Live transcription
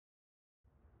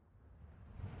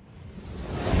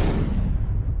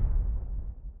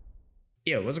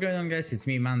Yo, what's going on guys, it's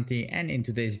me Manty, and in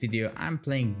today's video I'm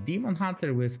playing Demon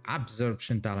Hunter with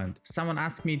Absorption talent. Someone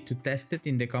asked me to test it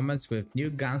in the comments with new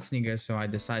Gunslinger, so I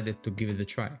decided to give it a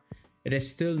try. It is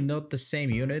still not the same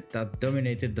unit that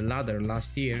dominated the ladder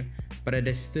last year, but it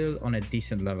is still on a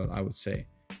decent level, I would say.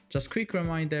 Just quick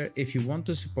reminder, if you want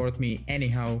to support me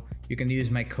anyhow, you can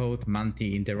use my code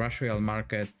Manty in the Royale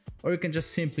market, or you can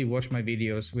just simply watch my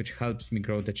videos, which helps me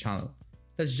grow the channel.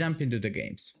 Let's jump into the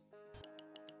games.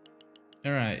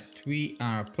 Alright, we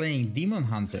are playing Demon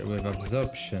Hunter with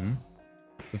Absorption,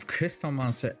 with Crystal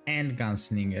Monster and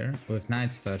Gunslinger, with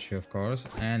Night Statue of course,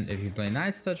 and if you play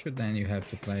Night Statue then you have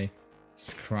to play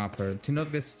Scrapper to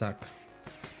not get stuck.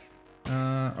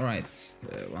 Alright,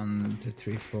 1, 2,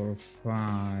 3, 4,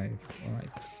 5, alright,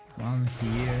 one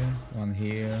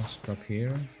here, scrap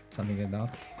here, something like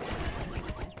that.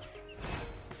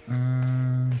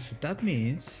 So that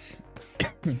means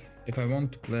if I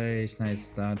want to place Night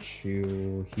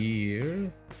Statue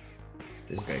here,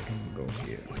 this guy can go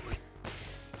here.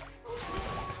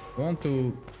 I want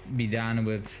to be done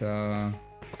with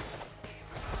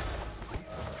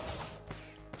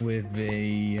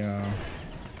the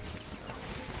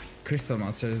Crystal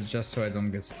Monsters, just so I don't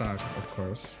get stuck, of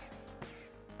course.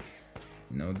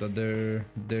 You know that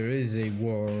there is a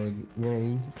world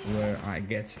where I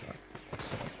get stuck,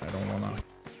 so I don't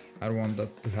want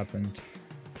that to happen.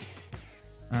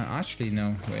 Actually,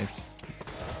 no, wait.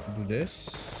 Do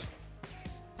this.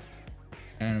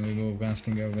 And we move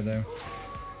Gunslinger over there.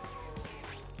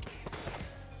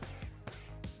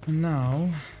 And now...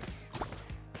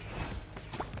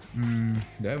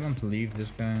 do I want to leave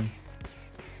this guy?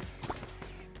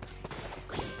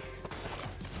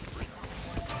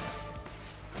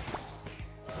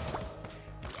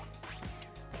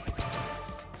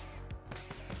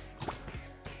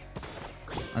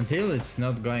 Until it's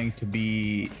not going to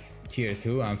be tier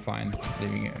 2, I'm fine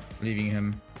leaving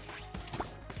him.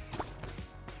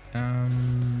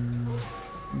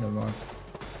 You know what?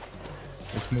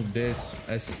 Let's move this,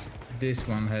 as this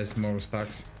one has more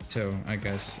stacks, so I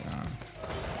guess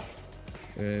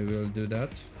we'll do that.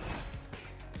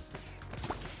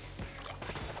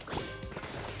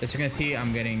 As you can see,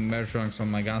 I'm getting merge ranks on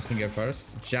my Gunslinger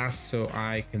first, just so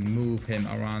I can move him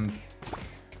around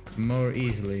more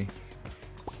easily.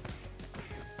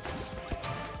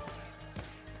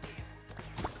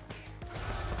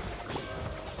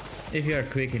 If you are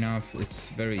quick enough,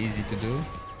 it's very easy to do.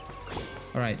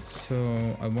 Alright,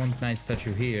 so I want Night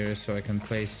Statue here, so I can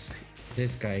place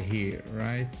this guy here,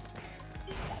 right?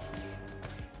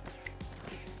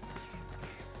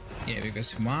 Yeah,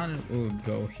 because one will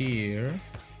go here,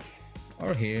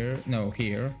 or here, no,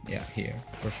 here, yeah, here,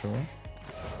 for sure.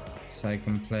 So I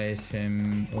can place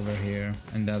him over here,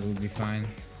 and that will be fine.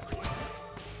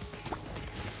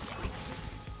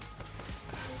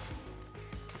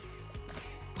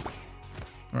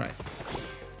 Right,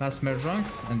 last merge rank,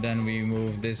 and then we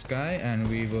move this guy, and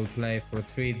we will play for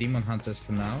 3 Demon Hunters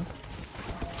for now,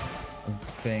 I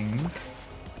think,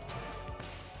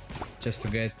 just to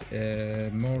get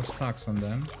more stacks on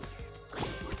them.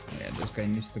 Yeah, this guy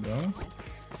needs to go.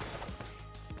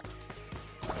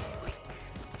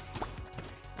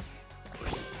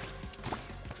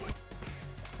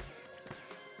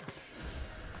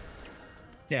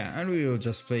 Yeah, and we will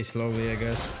just play slowly, I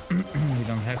guess. We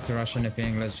don't have to rush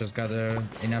anything, let's just gather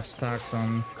enough stacks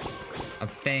on, I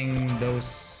think,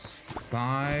 those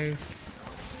 5,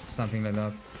 something like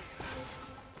that.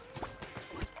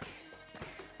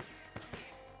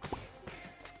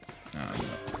 No.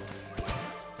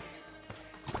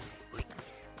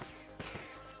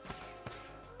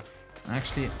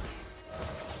 Actually,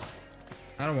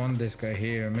 I don't want this guy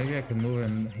here, maybe I can move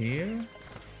him here?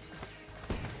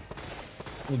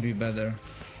 Would be better,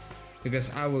 because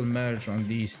I will merge on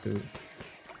these two,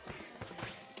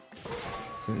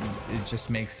 so it just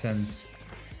makes sense.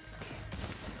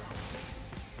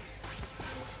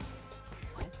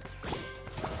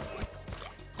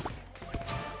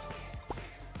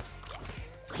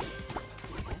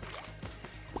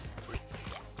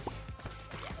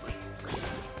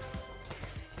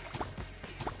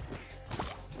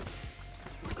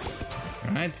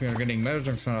 Right, we are getting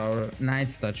mergings on our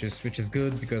Night Statues, which is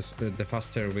good because the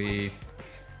faster we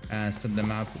set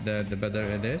them up, the better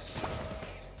it is.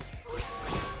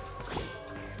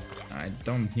 I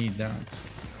don't need that.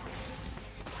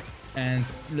 And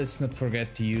let's not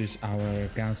forget to use our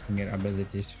Gunslinger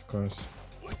abilities, of course.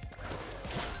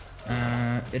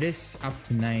 It is up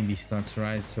to 90 stacks,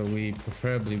 right? So we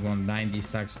preferably want 90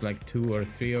 stacks, like 2 or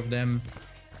 3 of them.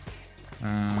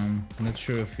 Not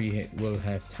sure if we will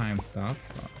have time for that,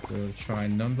 but we'll try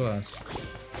nonetheless.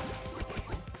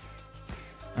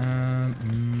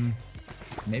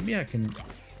 Maybe I can.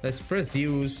 Let's press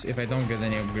Zeus. If I don't get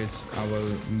any upgrades, I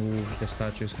will move the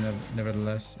statues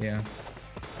nevertheless. Yeah.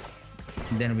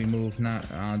 Then we move now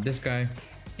this guy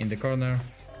in the corner.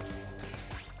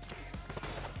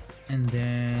 And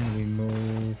then we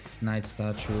move Knight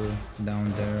statue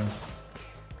down there.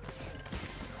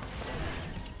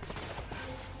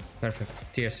 Perfect.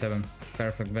 Tier 7.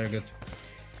 Perfect. Very good.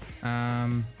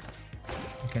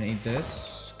 I can eat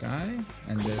this guy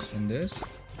and this and this.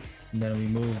 And then we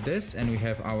move this and we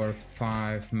have our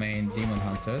 5 main demon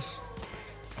hunters.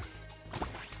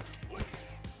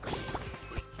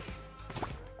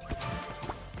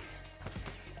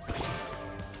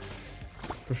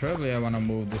 Preferably I want to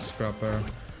move the scrapper.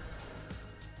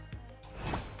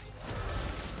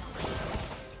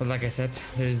 But like I said,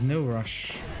 there is no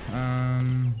rush.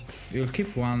 We'll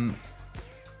keep one.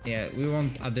 Yeah, we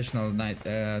want additional Knight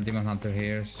Demon Hunter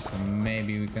here, so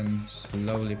maybe we can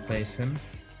slowly place him.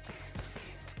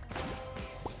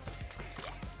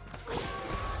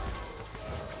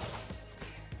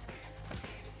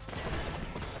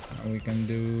 We can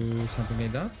do something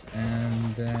like that,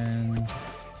 and then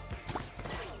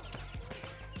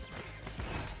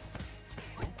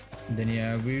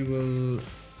yeah, we will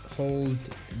hold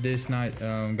this Knight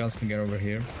Gunslinger over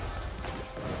here.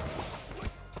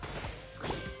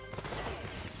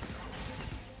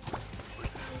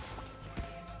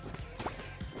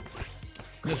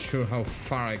 Not sure how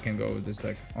far I can go with this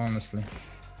deck, honestly.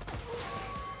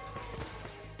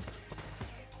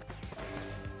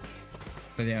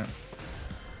 But yeah,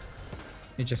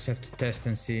 you just have to test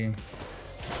and see.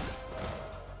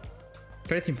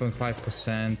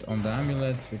 13.5% on the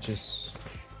amulet, which is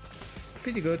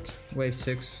pretty good. Wave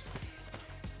 6.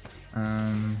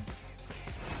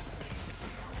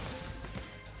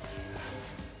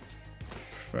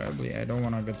 Probably I don't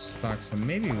want to get stuck, so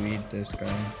maybe we eat this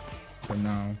guy for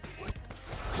now.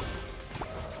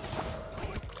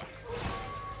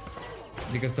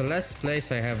 Because the less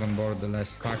place I have on board, the less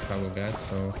stacks I will get,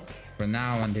 so for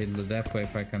now until the death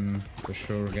wave I can for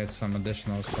sure get some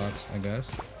additional stacks, I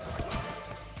guess.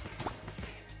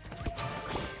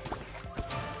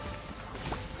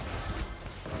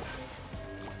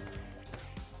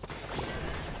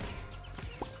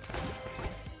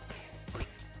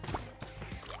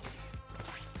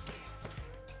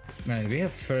 Right, we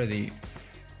have 30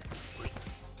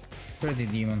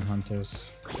 demon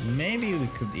hunters. Maybe we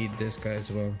could eat this guy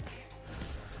as well.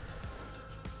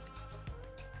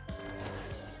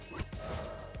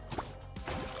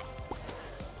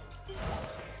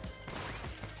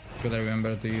 Could I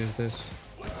remember to use this?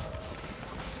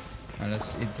 And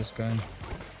let's eat this guy.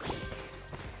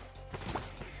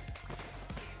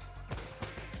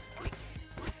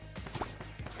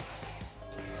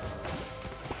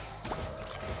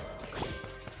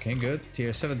 Okay, good.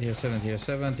 Tier 7, tier 7, tier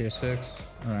 7, tier 6.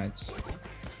 Alright.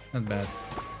 Not bad.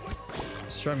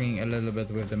 Struggling a little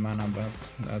bit with the mana, but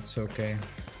that's okay.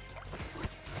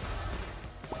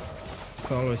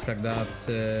 It's always like that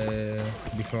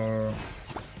before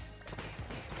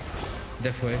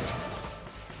Death Wave.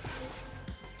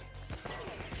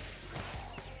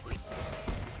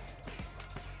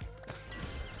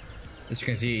 As you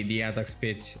can see, the attack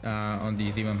speed on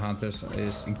these demon hunters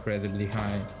is incredibly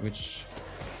high, which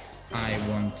I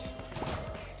want,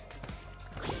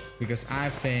 because I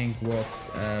think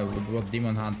what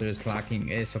Demon Hunter is lacking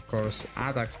is of course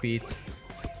attack speed,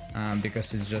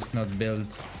 because it's just not built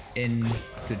into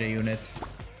the unit,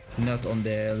 not on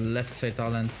the left side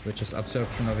talent, which is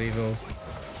Absorption of Evil.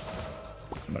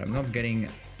 But I'm not getting,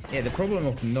 yeah, the problem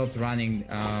of not running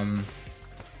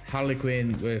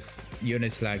Harlequin with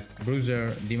units like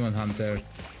Bruiser, Demon Hunter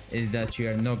is that you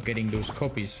are not getting those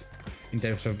copies in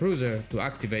terms of Bruiser to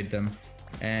activate them,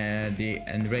 the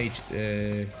enraged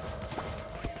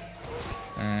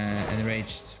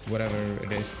whatever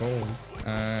it is called,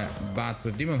 but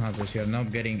with Demon Hunters you are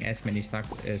not getting as many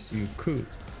stacks as you could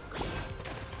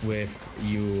with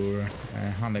your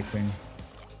Harlequin.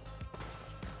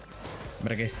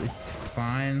 But I guess it's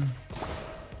fine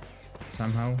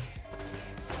somehow.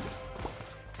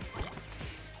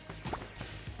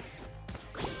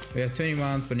 We have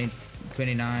 21,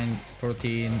 29,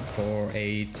 14, 4,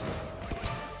 8.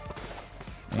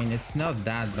 I mean, it's not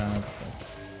that bad,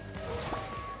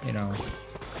 but, you know,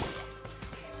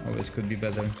 always could be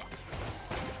better.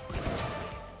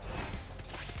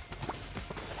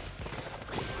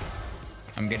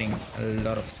 I'm getting a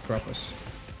lot of scrappers.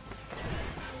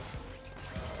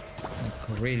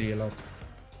 Like, really a lot.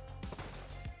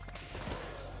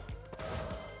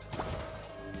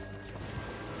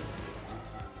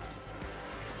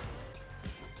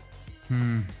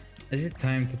 Is it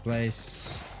time to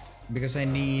place? Because I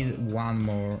need one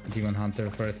more demon hunter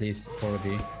for at least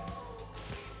 40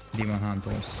 demon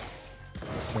hunters.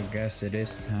 So I guess it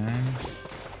is time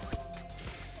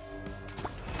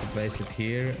to place it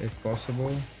here if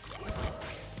possible.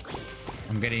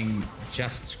 I'm getting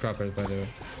just scrappers by the way,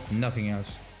 nothing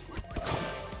else.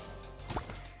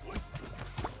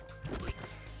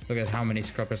 Look at how many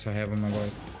scrappers I have on my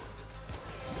board.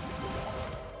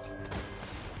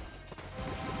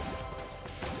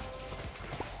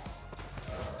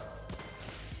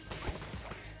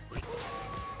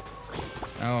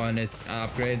 Oh, and it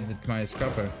upgraded my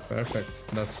scrapper. Perfect.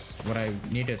 That's what I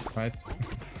needed, right?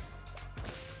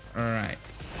 Alright.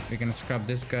 We're gonna scrap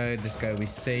this guy. This guy we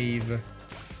save.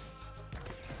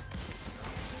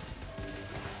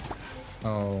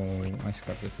 Oh, I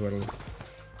scrapped it too early.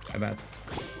 I bet.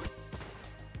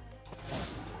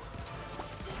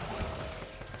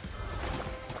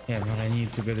 Yeah, but I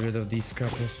need to get rid of these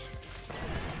scrappers.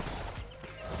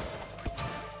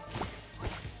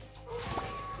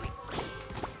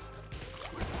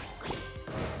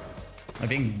 I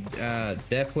think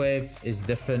Death Wave is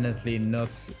definitely not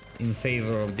in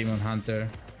favor of Demon Hunter.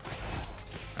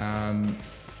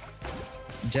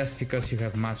 Just because you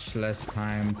have much less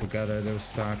time to gather those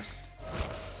stacks.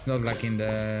 It's not like in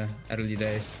the early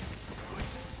days.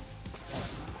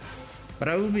 But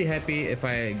I will be happy if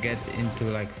I get into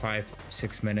like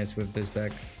 5-6 minutes with this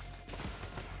deck.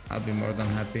 I'll be more than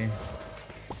happy.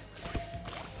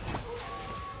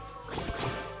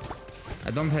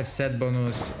 I don't have set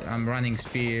bonus. I'm running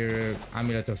Spear,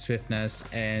 Amulet of Swiftness,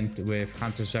 and with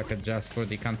Hunter's Jacket just for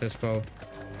the counter spell.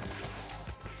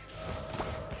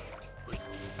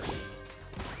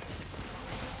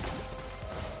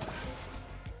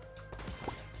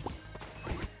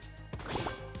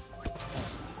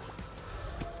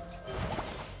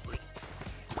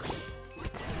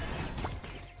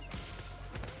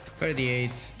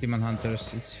 $38 Demon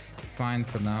Hunters, it's fine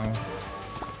for now.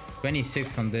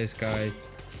 26 on this guy,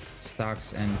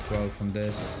 stacks, and 12 on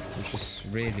this, which is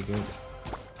really good.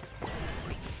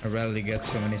 I rarely get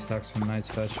so many stacks from Night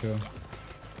Statue.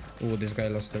 Oh, this guy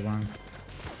lost the rank.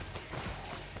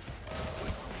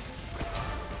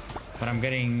 But I'm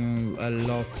getting a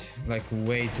lot, like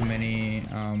way too many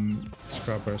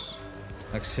scrappers.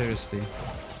 Like seriously.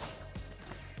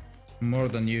 More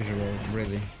than usual,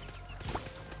 really.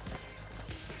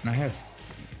 And I have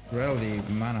rarely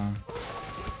mana.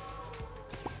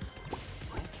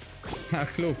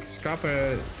 Look,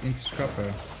 scrapper into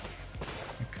scrapper.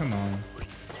 Come on.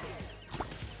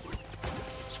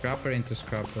 Scrapper into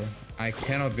scrapper. I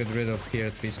cannot get rid of tier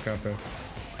 3 scrapper.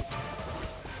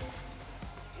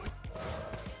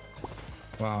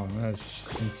 Wow,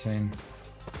 that's insane.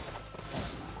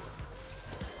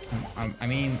 I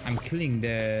mean, I'm killing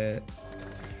the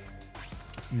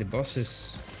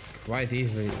bosses quite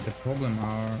easily. The problem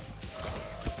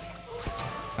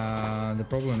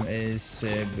is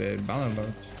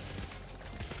Bannerlord.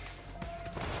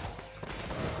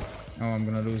 Oh, I'm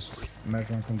gonna lose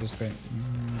measuring from this guy.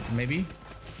 Maybe?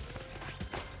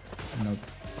 Nope.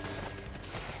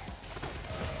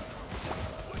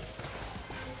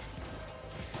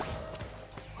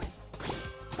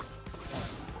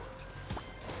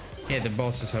 Yeah, the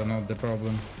bosses are not the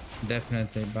problem.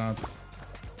 Definitely, but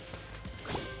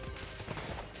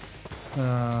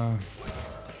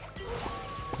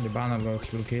the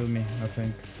Bannerlords will kill me, I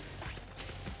think.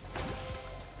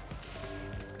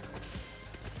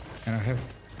 And I have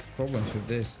problems with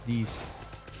these.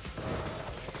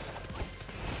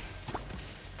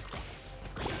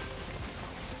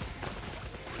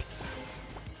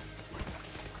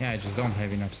 Yeah, I just don't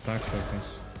have enough stacks, I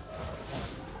guess.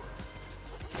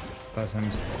 Plus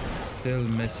I'm still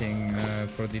missing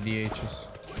for the DHs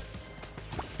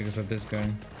because of this guy.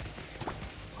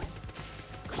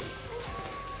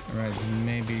 Right,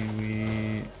 maybe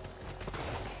we...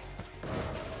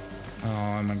 Oh,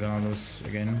 am I gonna lose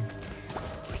again?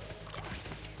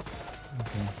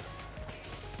 Okay.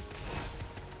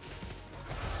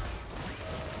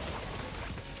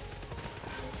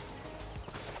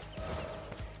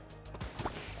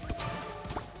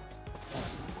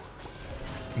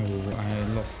 Oh, I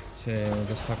lost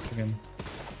the stacks again.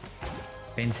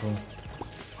 Painful.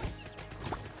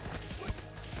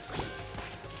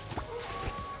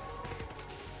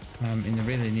 I'm in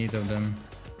really need of them.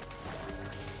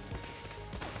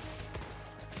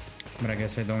 But I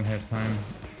guess I don't have time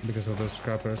because of those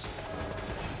scrappers.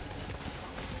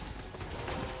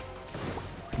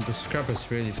 The scrappers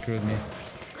really screwed me.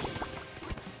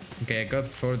 Okay, I got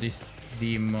 40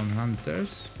 demon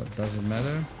hunters, but doesn't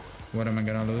matter. What am I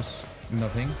gonna lose?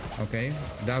 Nothing. Okay,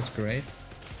 that's great.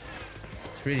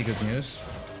 It's really good news.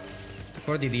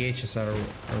 40 DHs are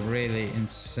really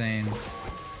insane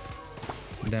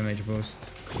damage boost.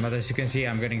 But as you can see,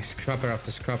 I'm getting scrapper after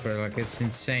scrapper. Like, it's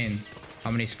insane how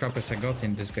many scrappers I got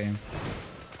in this game.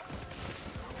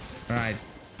 Right.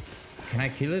 Can I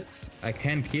kill it? I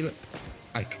can't kill it.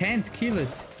 I can't kill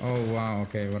it. Oh, wow.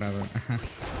 Okay, whatever.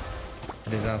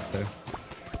 Disaster.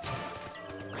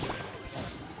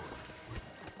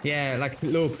 Yeah, like,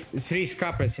 look. 3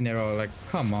 scrappers in a row. Like,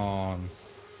 come on.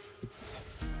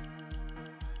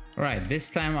 Alright, this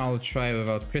time I'll try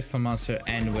without Crystal Monster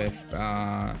and with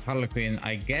Harlequin.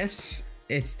 I guess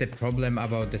it's the problem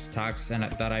about the stacks and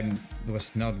that I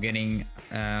was not getting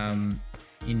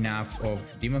enough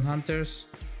of Demon Hunters.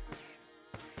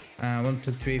 1,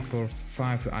 2, 3, 4,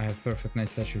 5. I have Perfect Night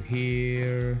Statue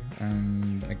here,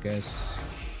 and I guess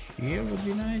here would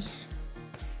be nice.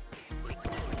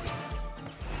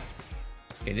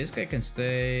 Okay, this guy can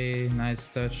stay. Night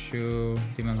Statue,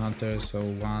 Demon Hunter, so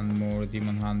 1 more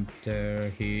Demon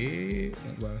Hunter here.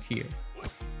 Well, here.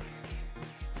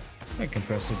 I can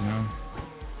press it now.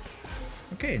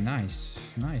 Okay,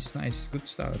 nice. Nice, nice. Good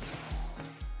start.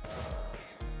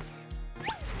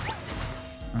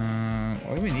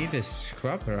 All we need is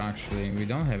Scrapper, actually. We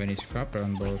don't have any Scrapper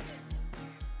on board.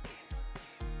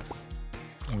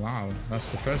 Wow, that's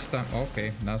the first time.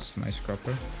 Okay, that's my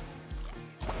Scrapper.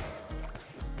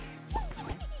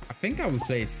 I think I will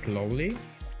play it slowly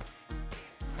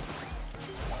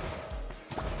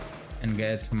and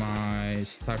get my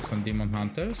stacks on Demon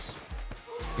Hunters,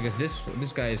 because this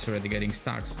guy is already getting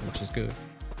stacks, which is good.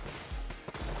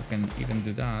 I can even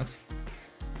do that.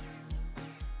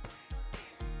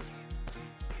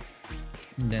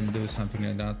 And then do something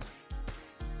like that,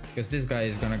 because this guy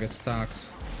is gonna get stacks.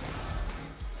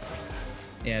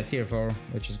 Yeah, tier 4,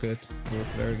 which is good. Good,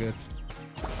 very good.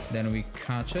 Then we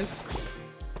catch it.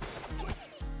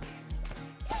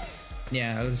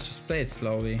 Yeah, let's just play it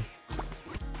slowly.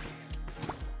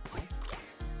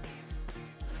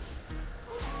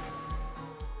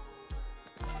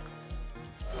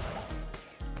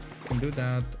 Can do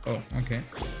that. Oh, okay.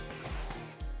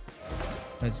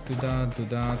 Let's do that, do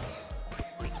that.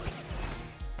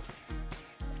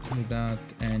 Do that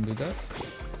and do that.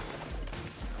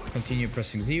 Continue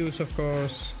pressing Zeus, of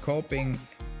course. Coping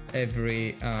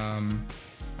every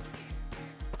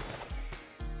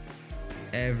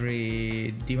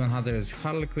Demon Hunter is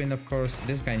Harlequin, of course.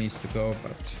 This guy needs to go,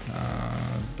 but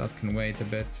that can wait a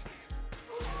bit.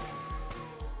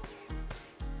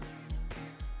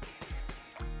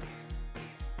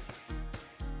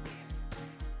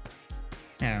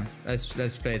 Yeah,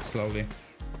 let's play it slowly.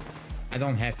 I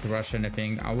don't have to rush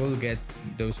anything. I will get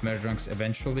those merge ranks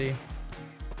eventually.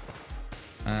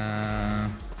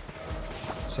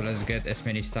 So let's get as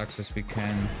many stacks as we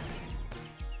can.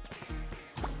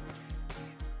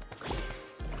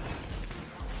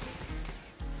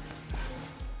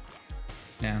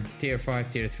 Yeah, tier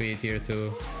 5, tier 3, tier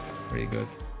 2, pretty good.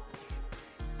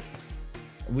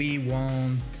 We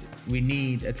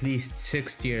need at least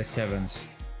 6 tier 7s.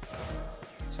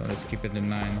 So let's keep it in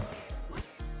 9.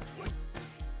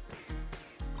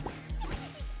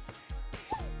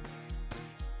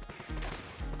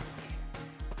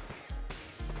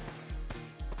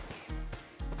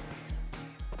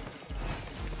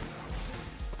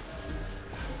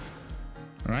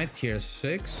 Alright, tier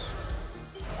 6.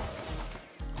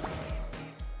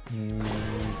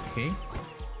 Okay.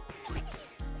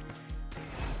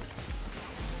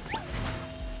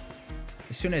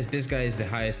 As soon as this guy is the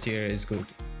highest tier is good,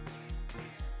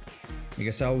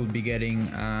 because I will be getting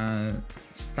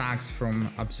stacks from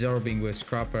absorbing with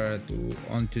Scrapper to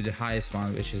onto the highest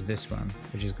one, which is this one,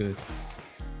 which is good.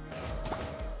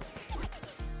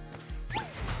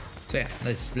 So yeah,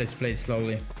 let's play it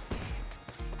slowly.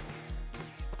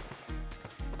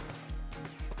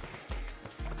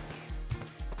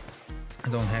 I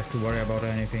don't have to worry about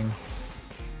anything.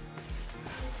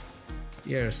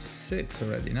 Tier 6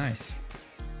 already, nice.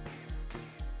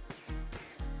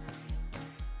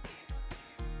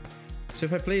 So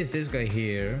if I place this guy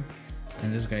here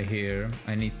and this guy here,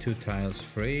 I need 2 tiles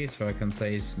free, so I can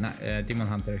place Demon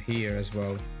Hunter here as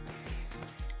well.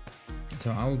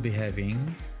 So I will be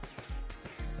having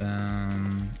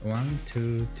 1,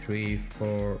 2, 3,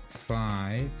 4,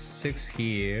 5, 6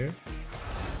 here,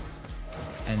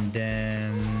 and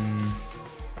then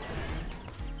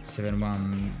 7,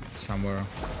 1 somewhere,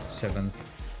 7th.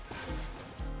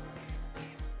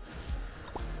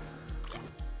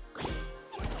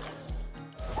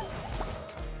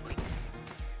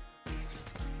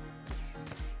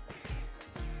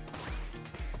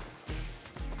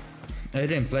 I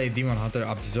didn't play Demon Hunter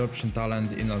Absorption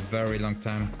Talent in a very long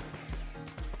time.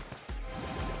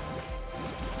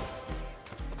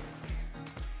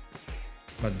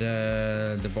 But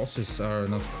the bosses are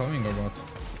not coming or what?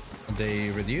 Are they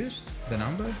reduced the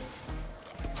number?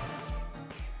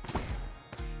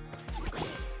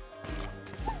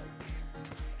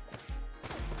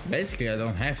 Basically, I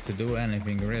don't have to do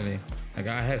anything really. Like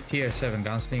I have tier 7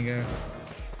 Gunslinger.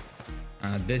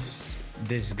 This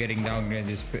getting downgraded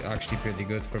is actually pretty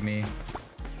good for me.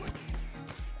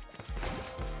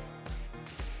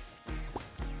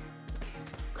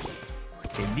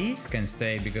 Okay, these can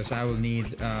stay because I will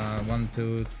need 1,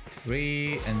 2,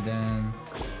 3, and then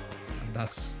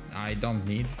that's I don't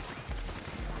need.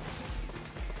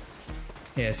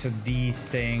 Yeah, so these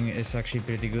thing is actually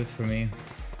pretty good for me.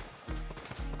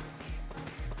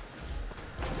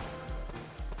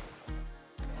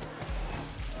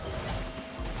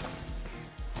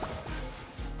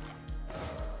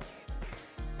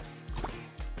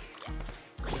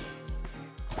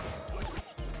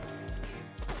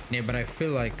 Yeah, but I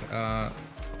feel like oh,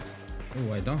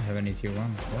 I don't have any tier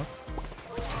 1. What?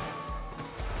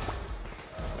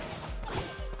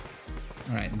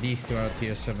 Alright, these two are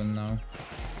tier 7 now.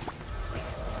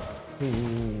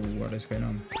 Ooh, what is going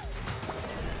on?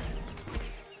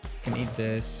 Can eat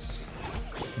this.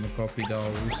 Can copy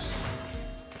those.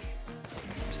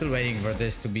 Still waiting for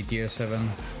this to be tier 7.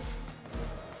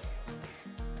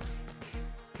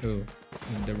 Ooh,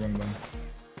 the wrong one.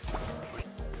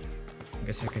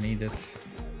 Guess I can eat it.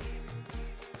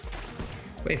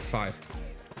 Wave 5.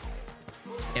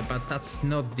 Yeah, but that's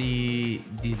not the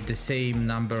same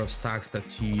number of stacks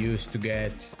that you used to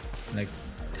get like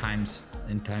times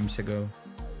ago.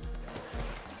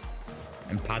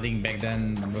 And padding back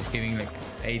then was giving like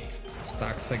 8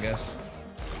 stacks, I guess.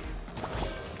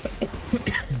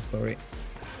 Sorry.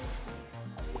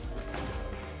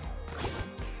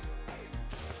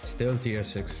 Still tier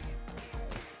 6.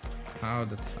 How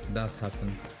did that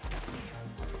happen?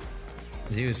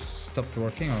 Zeus stopped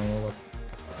working or what?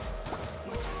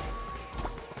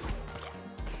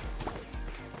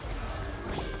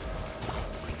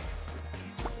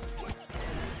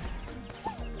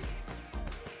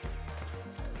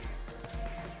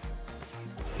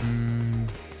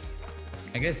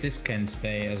 I guess this can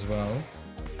stay as well.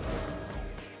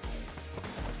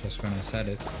 Just when I said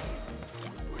it.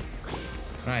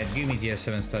 Right, give me tier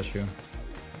 7 statue.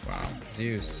 Wow,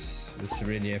 Zeus is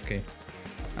really FK.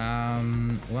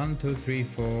 1, 2, 3,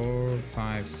 4,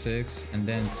 5, 6, and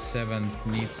then 7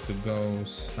 needs to go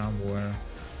somewhere.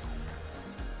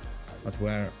 But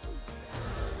where?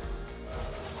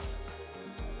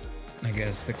 I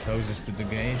guess the closest to the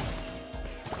gate.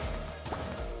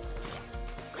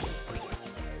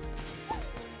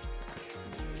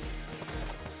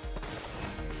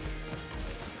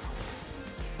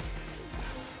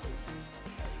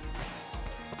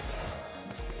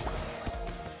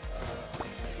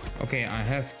 Okay, I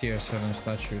have tier 7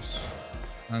 statues.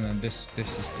 And then this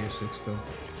is tier 6 still.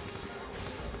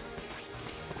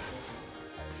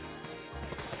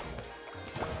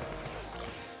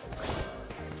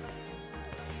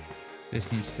 This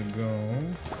needs to go.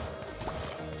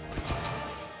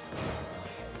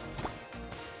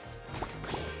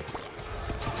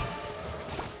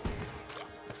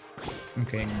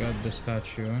 Okay, got the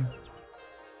statue.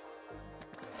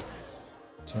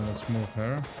 So let's move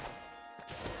her.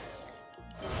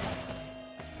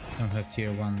 Don't have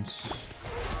tier 1s.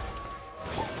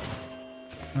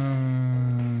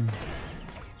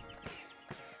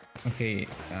 Okay,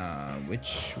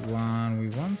 which one we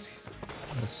want?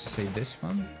 Let's say this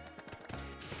one.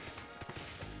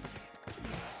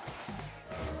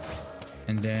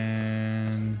 And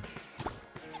then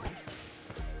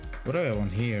what do I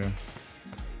want here?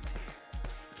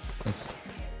 Let's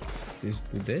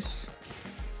just do this.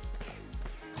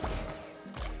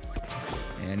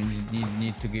 And you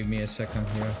need to give me a second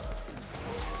here.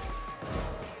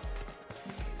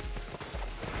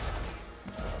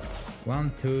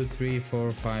 One, 2, 3,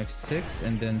 4, 5, 6,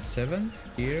 and then 7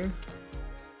 here.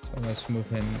 So let's move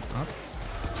him up.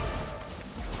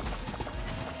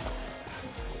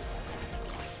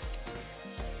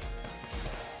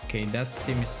 Okay, that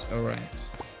seems alright.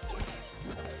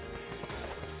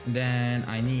 Then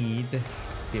I need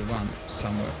tier 1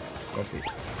 somewhere. Copy.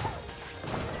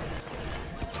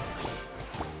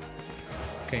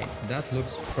 Okay, that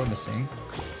looks promising.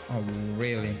 Oh,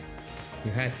 really?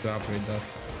 You had to upgrade that.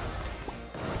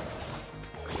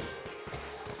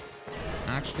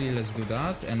 Actually, let's do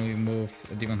that, and we move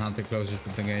Demon Hunter closer to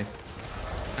the gate.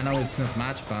 I know it's not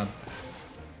much, but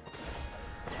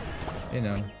you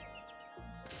know.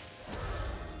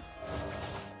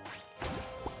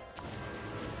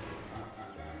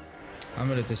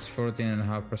 Amulet is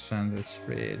 14.5%. It's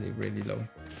really, really low.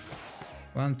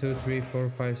 1, 2, 3, 4,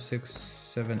 5, 6,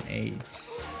 7, 8.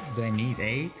 Do I need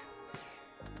 8?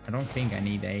 I don't think I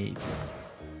need 8.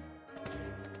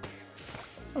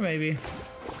 Or maybe.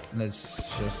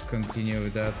 Let's just continue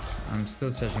with that. I'm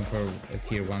still searching for a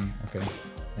tier 1. Okay.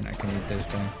 Then I can eat this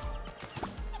guy.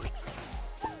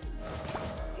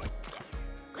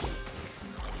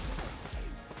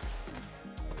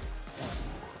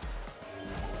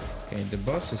 Okay, the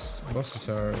bosses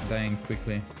are dying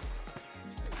quickly.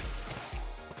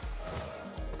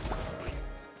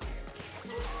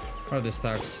 Or the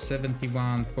stacks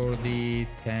 71, 40,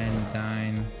 10,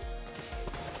 9.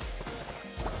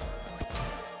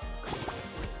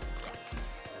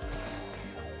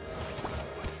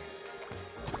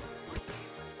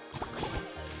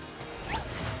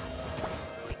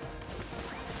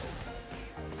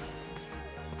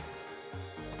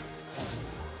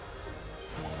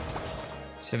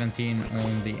 $17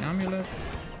 on the amulet.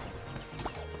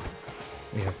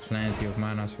 We have plenty of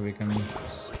mana, so we can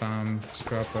spam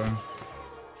scrapper.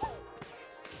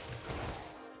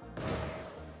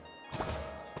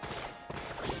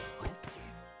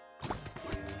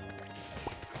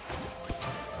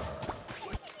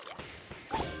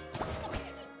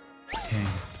 Okay,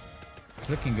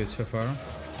 looking good so far.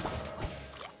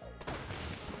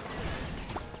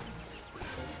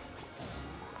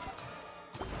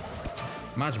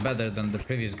 Much better than the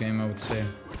previous game, I would say.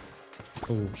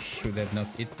 Oh, should have not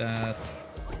hit that.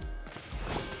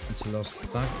 It's a lost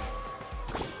stack.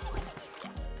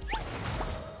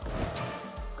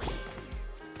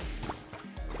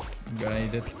 Got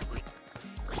it.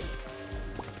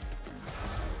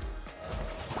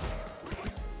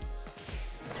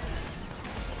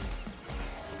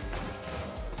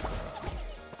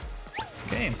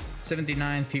 Okay,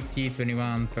 79, 50,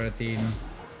 21, 13.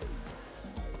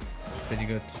 Pretty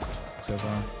good so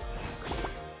far.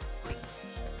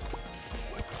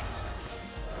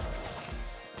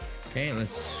 Okay,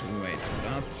 let's wait for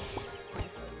that.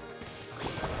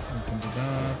 Open to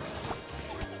that.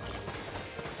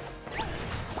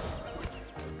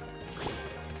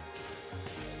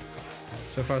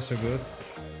 So far so good.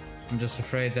 I'm just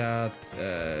afraid that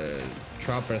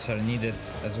trappers are needed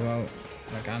as well.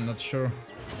 Like, I'm not sure.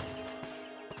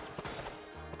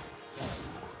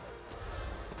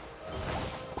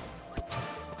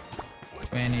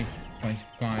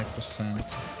 %.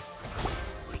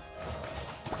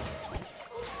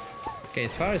 Okay,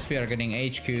 as far as we are getting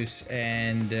HQs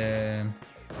and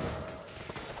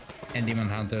Demon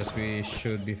Hunters, we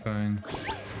should be fine.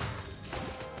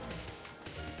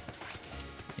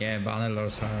 Yeah,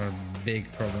 Bannerlords are a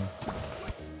big problem.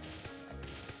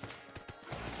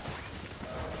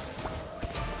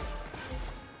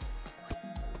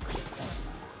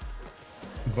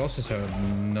 Bosses are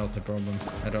not a problem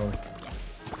at all.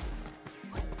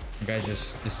 The guy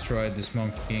just destroyed this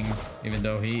Monkey King, even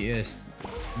though he is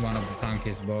one of the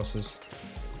tankiest bosses.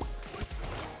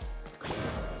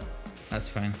 That's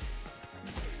fine.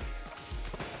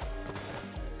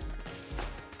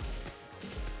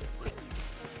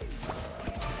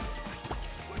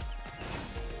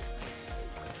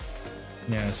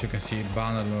 Yeah, as you can see,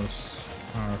 Bannerlords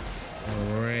are a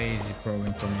crazy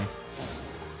problem for me.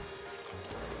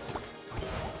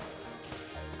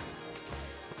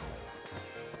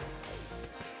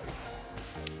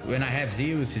 When I have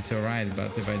Zeus, it's alright,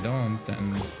 but if I don't,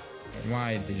 then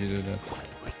why did you do that?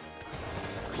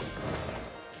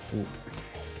 Ooh.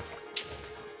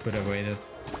 Could have waited.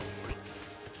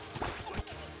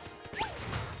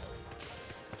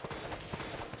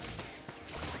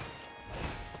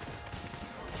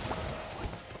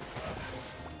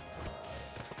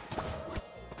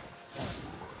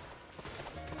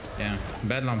 Yeah,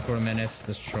 Bedlam 4 minutes,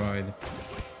 destroyed.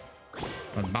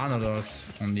 But Bannerlords,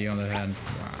 on the other hand,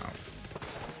 wow.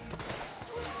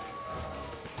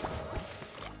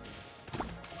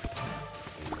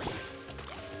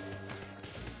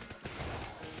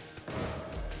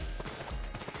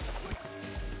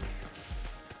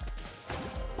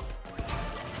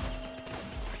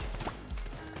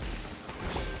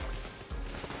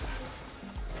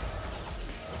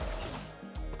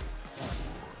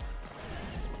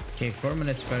 Okay, 4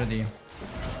 minutes 30.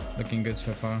 Looking good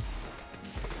so far.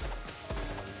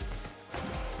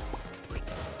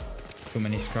 Too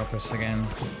many scrappers again.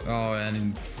 Oh,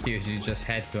 and you just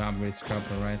had to upgrade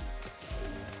scrapper, right?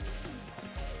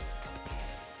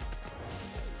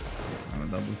 Oh,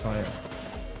 double fire.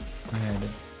 I had it.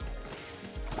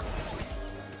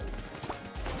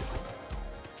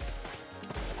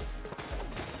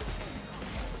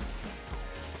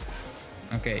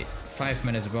 Okay, 5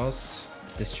 minutes boss.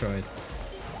 Destroyed.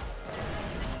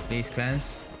 Please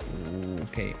cleanse.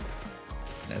 Okay.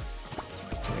 That's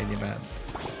really bad.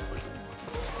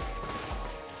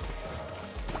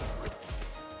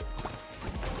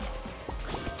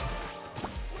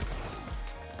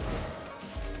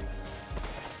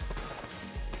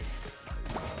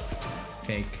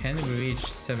 Okay, can we reach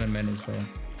 7 minutes though?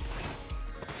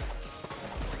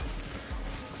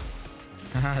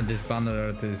 Haha, this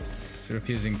Bannerlord is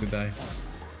refusing to die.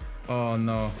 Oh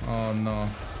no, oh no.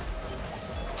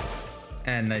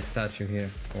 And night statue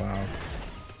here. Wow.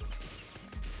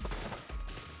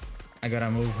 I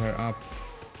gotta move her up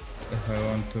if I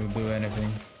want to do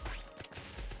anything.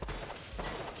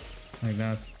 Like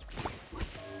that.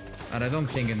 And I don't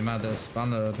think it matters.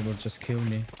 Bannerlord will just kill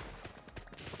me.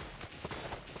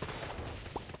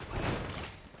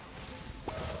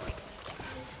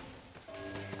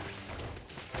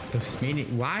 Those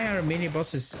why are mini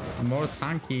bosses more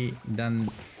tanky than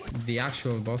the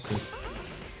actual bosses?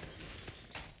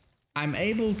 I'm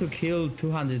able to kill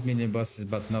 200 mini bosses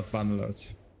but not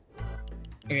Bannerlords.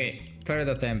 Okay, third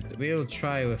attempt. We will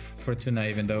try with Fortuna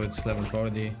even though it's level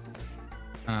 40.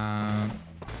 I'm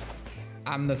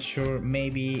not sure,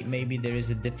 maybe there is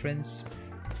a difference.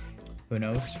 Who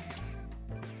knows?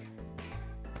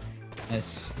 Let's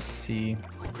see.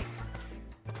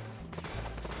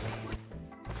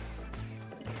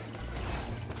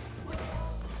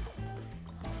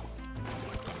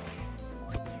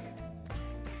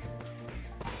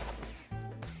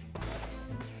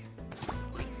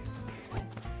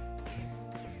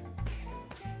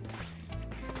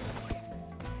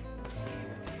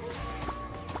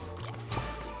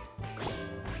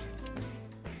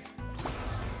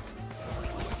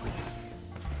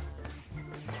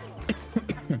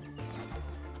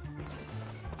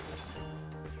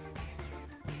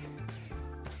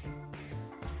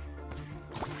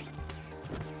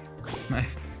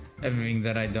 Everything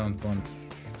that I don't want.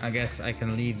 I guess I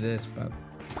can leave this, but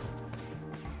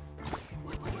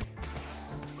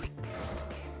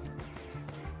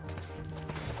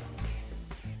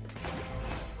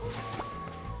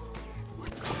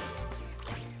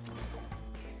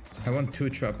I want 2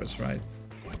 trappers, right?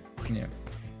 Yeah.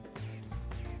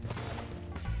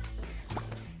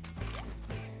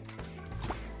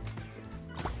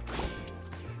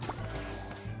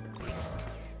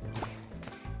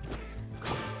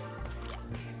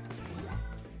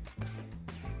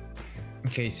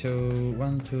 Okay, so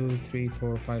 1, 2, 3,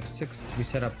 4, 5, 6. We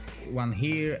set up one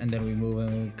here and then we move a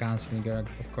Gunslinger,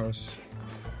 of course.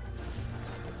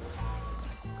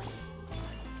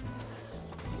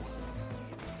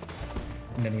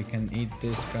 And then we can eat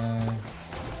this guy.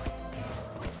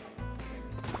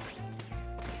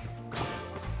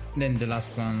 Then the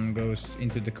last one goes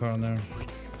into the corner.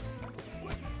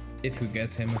 If we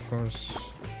get him, of course.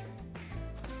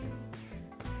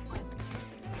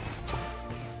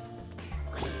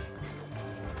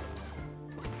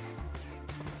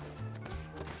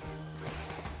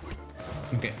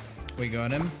 Okay, we got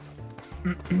him.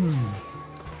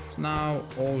 So now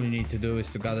all we need to do is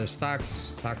to gather stacks,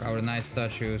 stack our night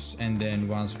statues, and then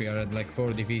once we are at like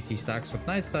 40-50 stacks of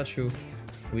night statue,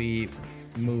 we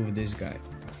move this guy.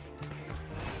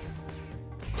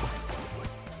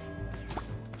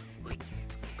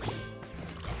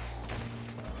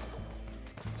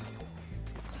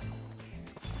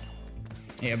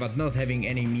 Yeah, but not having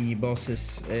any mini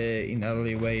bosses in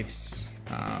early waves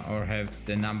or have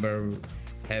the number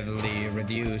heavily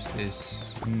reduced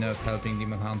is not helping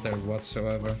Demon Hunter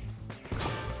whatsoever.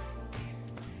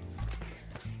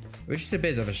 Which is a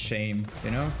bit of a shame,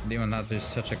 you know? Demon Hunter is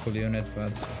such a cool unit,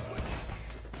 but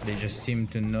they just seem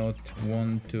to not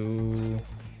want to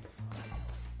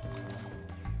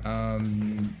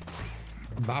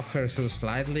buff her so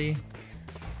slightly,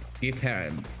 give her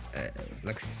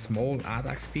like small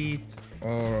attack speed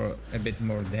or a bit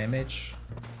more damage.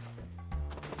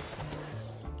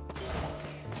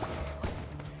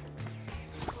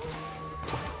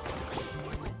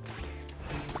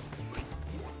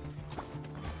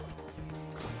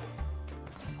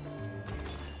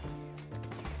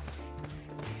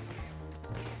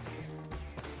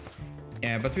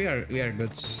 Yeah, but we are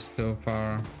good so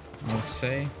far, I would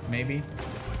say, maybe.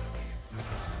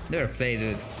 Never played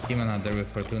with Demon Hunter with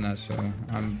Fortuna, so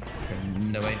I'm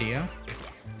no idea.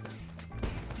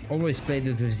 Always played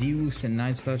it with Zeus and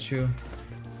Night Statue.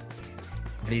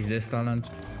 At least this talent.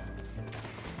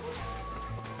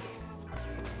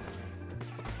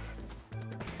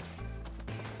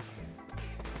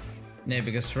 Yeah,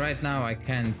 because right now I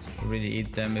can't really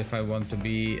eat them if I want to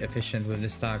be efficient with the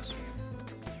stacks.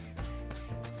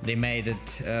 They made it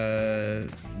the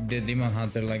Demon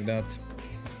Hunter like that.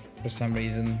 for some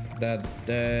reason, that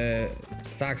the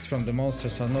stacks from the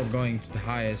monsters are not going to the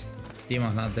highest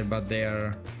Demon Hunter, but they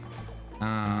are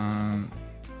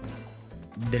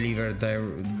delivered there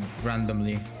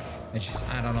randomly. It's just,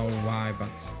 I don't know why, but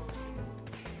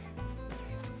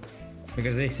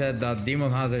because they said that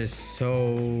Demon Hunter is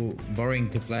so boring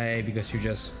to play because you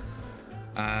just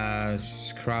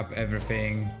scrap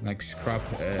everything, like scrap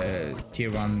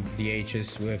tier 1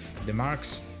 DHs with the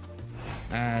marks,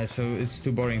 so it's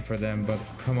too boring for them. But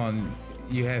come on,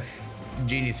 you have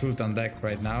Genie Sultan deck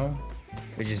right now,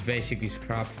 which is basically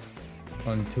scrapped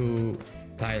on 2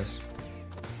 tiles.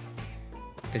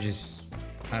 It just,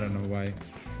 I don't know why,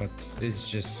 but it's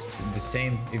just the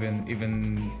same,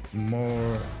 even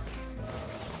more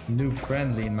noob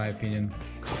friendly in my opinion.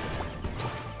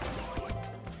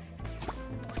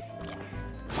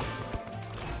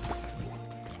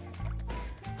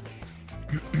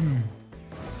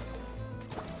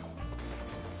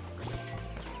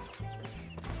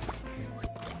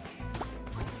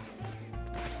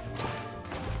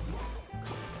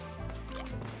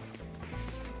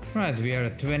 Right, we are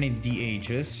at 20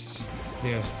 DHs.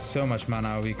 We have so much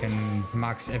mana, we can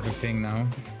max everything now.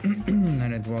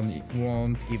 And it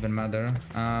won't even matter.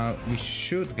 We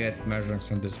should get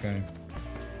measures on this guy,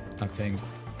 I think.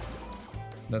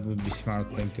 That would be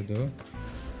smart thing to do.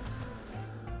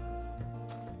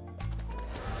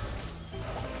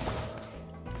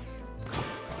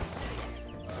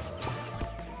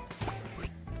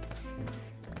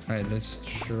 Alright, let's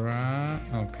try.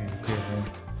 Okay, careful.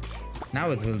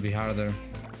 Now it will be harder.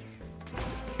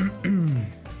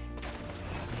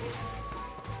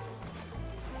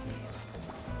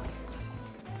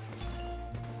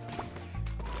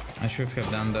 I should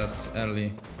have done that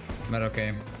early, but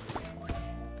okay.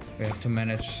 We have to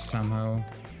manage somehow.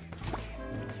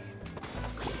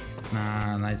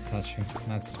 Nah, Night Statue.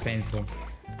 That's painful.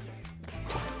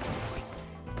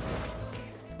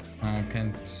 Oh,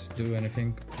 can't do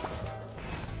anything.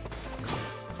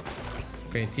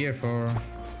 Okay, tier 4.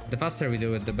 The faster we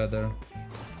do it, the better.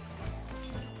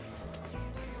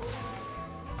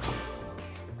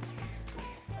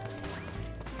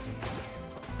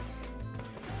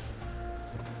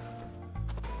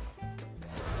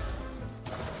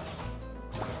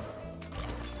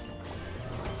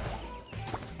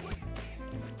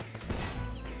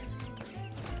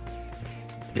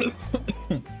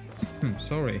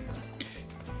 Sorry.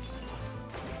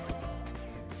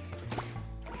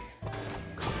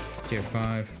 Tier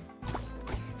 5.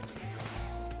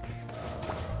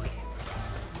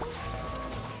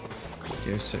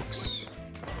 Tier 6.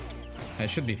 I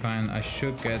should be fine. I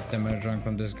should get the merge rank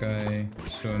on this guy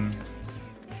soon.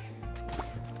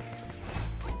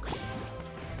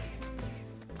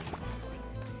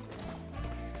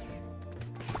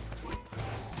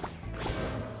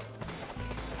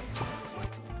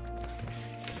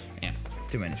 Yeah,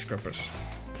 too many scrubbers.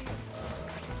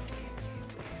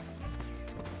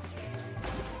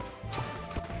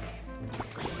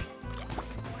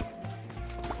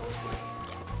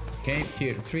 Okay,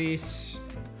 tier 3s.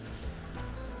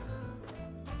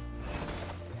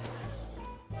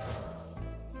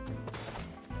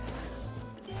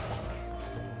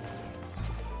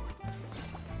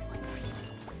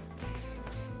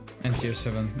 And tier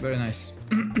 7, very nice.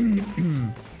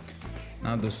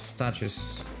 Now those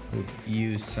statues would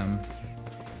use some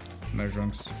merge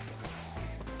ranks.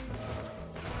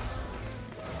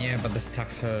 Yeah, but the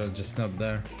stacks are just not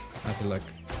there. I feel like,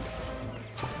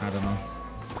 I don't know.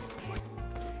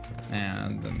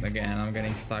 And then again, I'm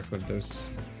getting stuck with those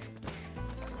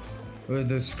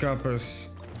scrappers.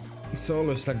 It's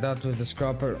always like that with the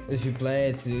scrapper. If you play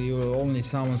it, you will only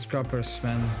summon scrappers,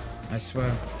 man. I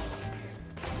swear.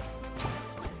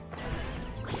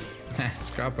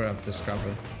 Scrapper after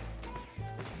scrapper.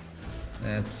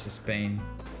 That's just pain.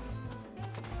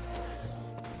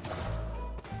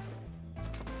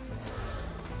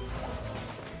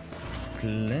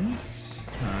 Cleanse?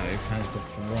 Ah, it has the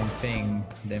wrong thing,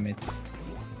 damn it.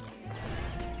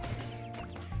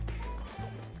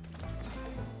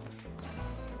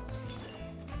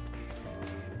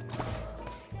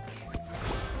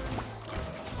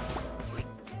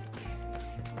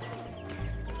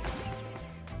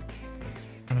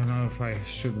 I don't know if I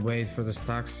should wait for the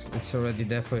stacks. It's already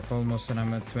death wave almost and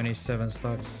I'm at 27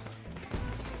 stacks.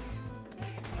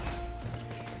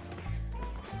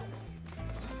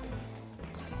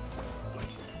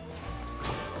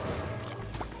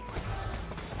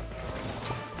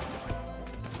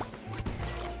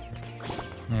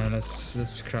 Yeah, let's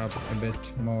scrap a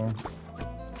bit more.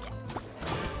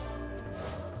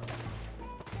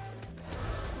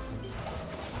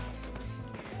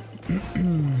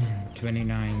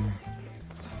 29.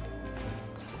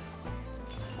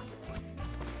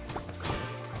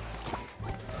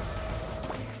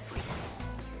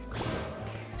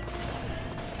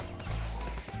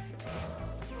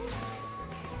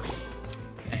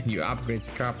 And you upgrade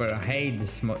Scrapper. I hate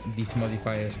these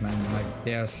modifiers, man. Like,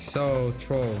 they are so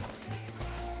troll.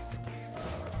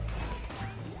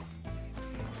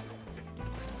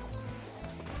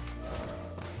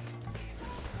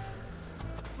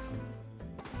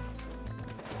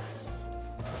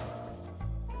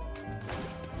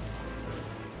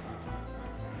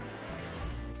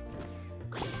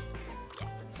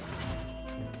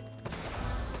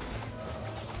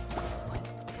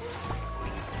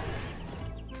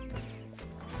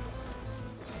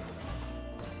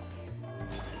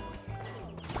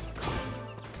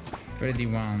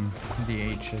 $31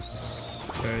 DHs,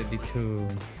 32.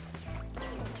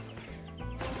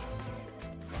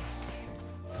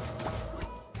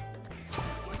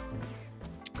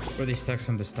 Put these stacks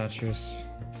on the statues.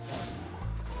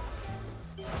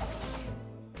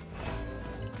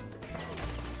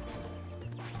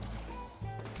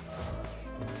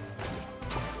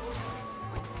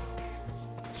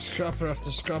 Scrapper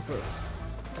after scrapper.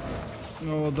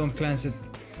 No, don't cleanse it.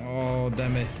 Oh,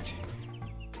 damn it.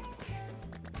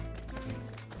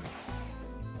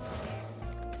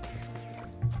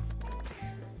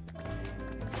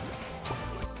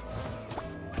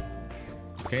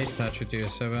 Okay, statue tier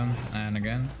 7, and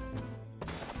again.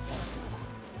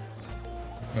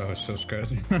 Oh, I was so scared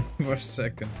for a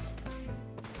second.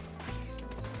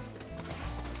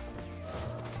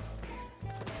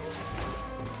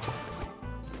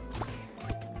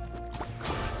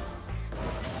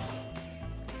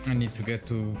 I need to get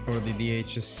to 40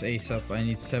 DHs ASAP. I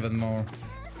need 7 more.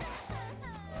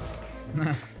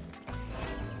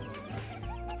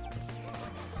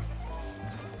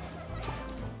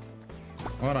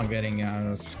 What I'm getting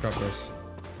are scrappers.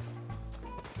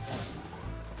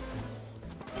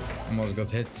 Almost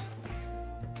got hit.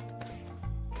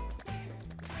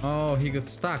 Oh, he got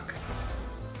stuck.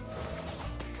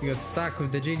 He got stuck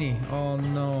with the genie. Oh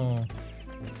no.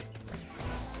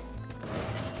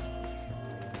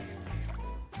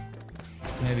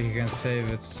 Maybe he can save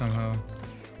it somehow.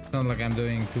 It's not like I'm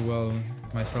doing too well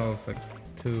myself, like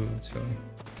too, so.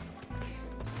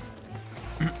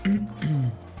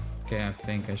 Okay, I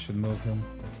think I should move him.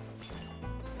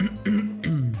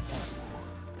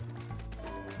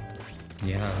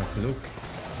 Yeah, but look,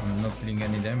 I'm not dealing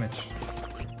any damage.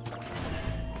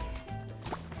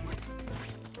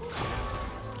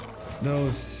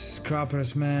 Those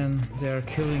scrappers, man, they are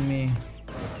killing me.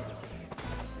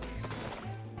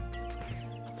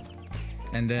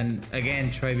 And then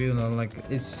again, tribunal, like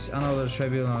it's another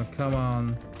tribunal, come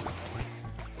on.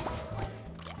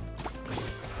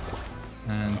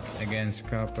 And again,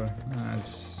 scrapper.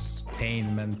 It's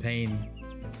pain, man, pain.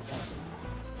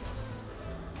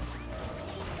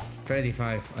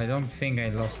 35. I don't think I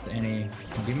lost any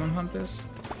demon hunters.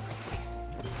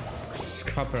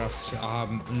 Scrapper after.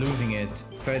 I'm losing it.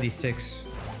 36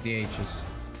 DHs.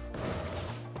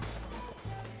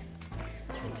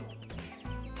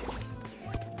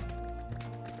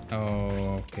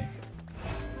 Oh, okay.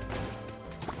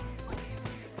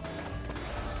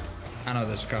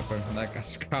 Another scrapper, like a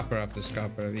scrapper after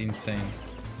scrapper, insane.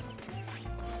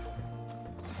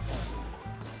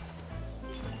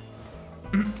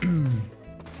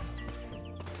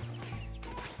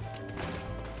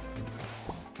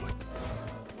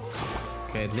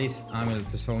 Okay, at least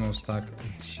amulet is almost stuck.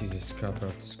 Jesus, scrapper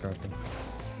after scrapper.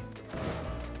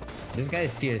 This guy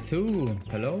is tier 2.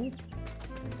 Hello?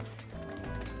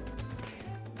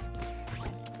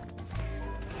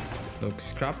 Look,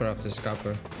 scrapper after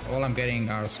scrapper. All I'm getting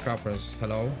are scrappers.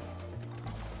 Hello?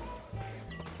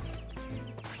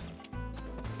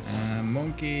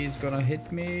 Monkey is gonna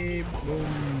hit me.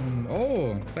 Boom.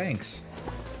 Oh, thanks.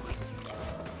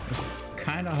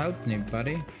 Kinda helped me,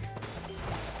 buddy.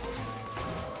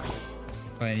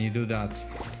 When you do that.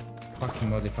 Fucking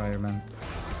modifier, man.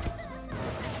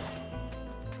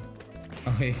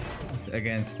 Oh, he's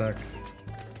again stuck.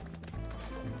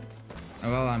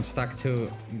 Well, I'm stuck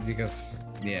too, because,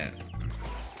 yeah,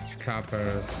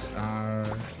 scrappers are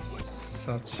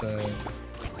such a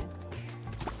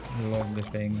lovely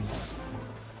thing.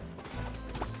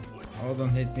 Oh, don't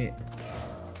hit me.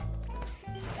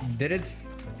 Did it?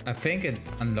 I think it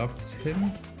unlocked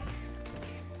him.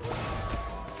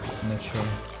 Not sure.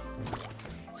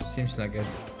 Seems like it.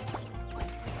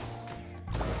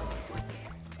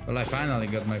 Well, I finally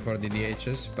got my 40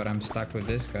 DHs, but I'm stuck with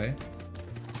this guy.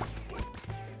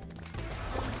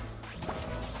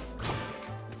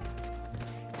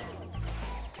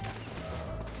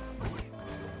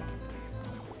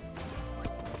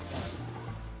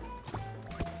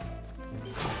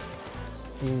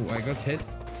 Ooh, I got hit.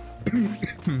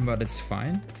 But it's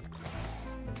fine.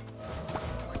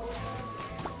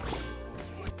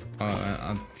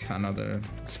 Oh, another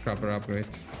scrubber upgrade.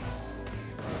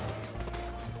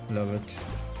 Love it.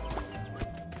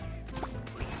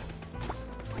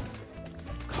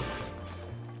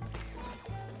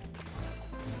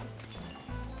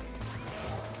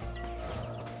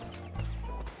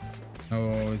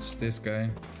 Oh, it's this guy.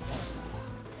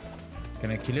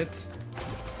 Can I kill it?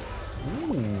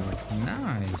 Ooh,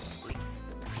 nice.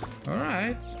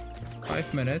 Alright.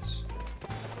 5 minutes.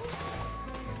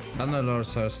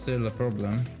 Bannerlords are still a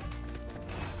problem.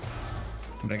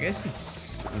 But I guess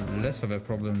it's less of a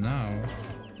problem now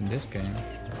in this game.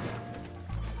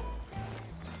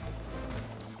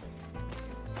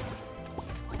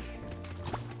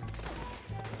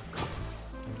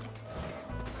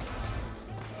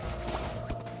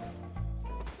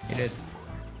 Hit it.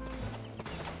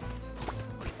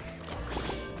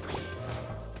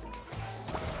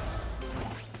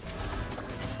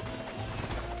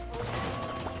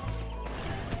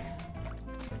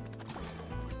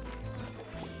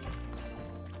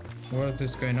 What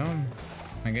is going on?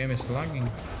 My game is lagging.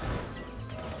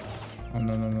 Oh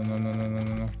no no no no no no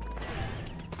no no.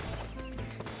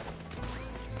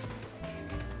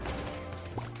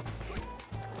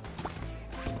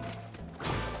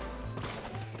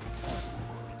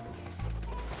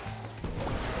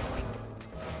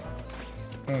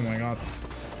 Oh my god.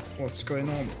 What's going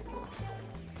on?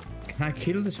 Can I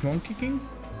kill this Monkey King?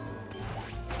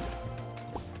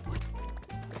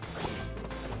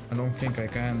 I don't think I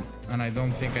can, and I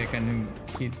don't think I can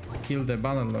kill the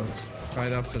Bannerlords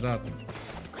right after that.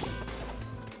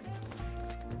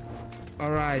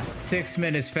 Alright, 6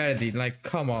 minutes 30, like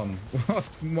come on,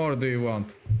 what more do you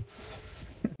want?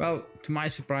 Well, to my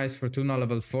surprise, Fortuna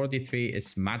level 43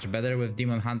 is much better with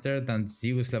Demon Hunter than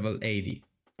Zeus level 80.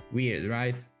 Weird,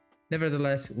 right?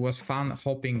 Nevertheless, it was fun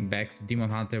hopping back to Demon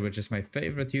Hunter, which is my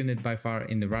favorite unit by far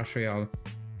in the Rush Royale.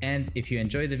 And if you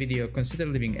enjoyed the video, consider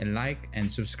leaving a like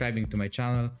and subscribing to my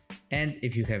channel. And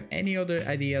if you have any other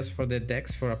ideas for the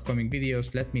decks for upcoming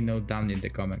videos, let me know down in the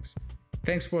comments.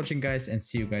 Thanks for watching guys, and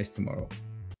see you guys tomorrow.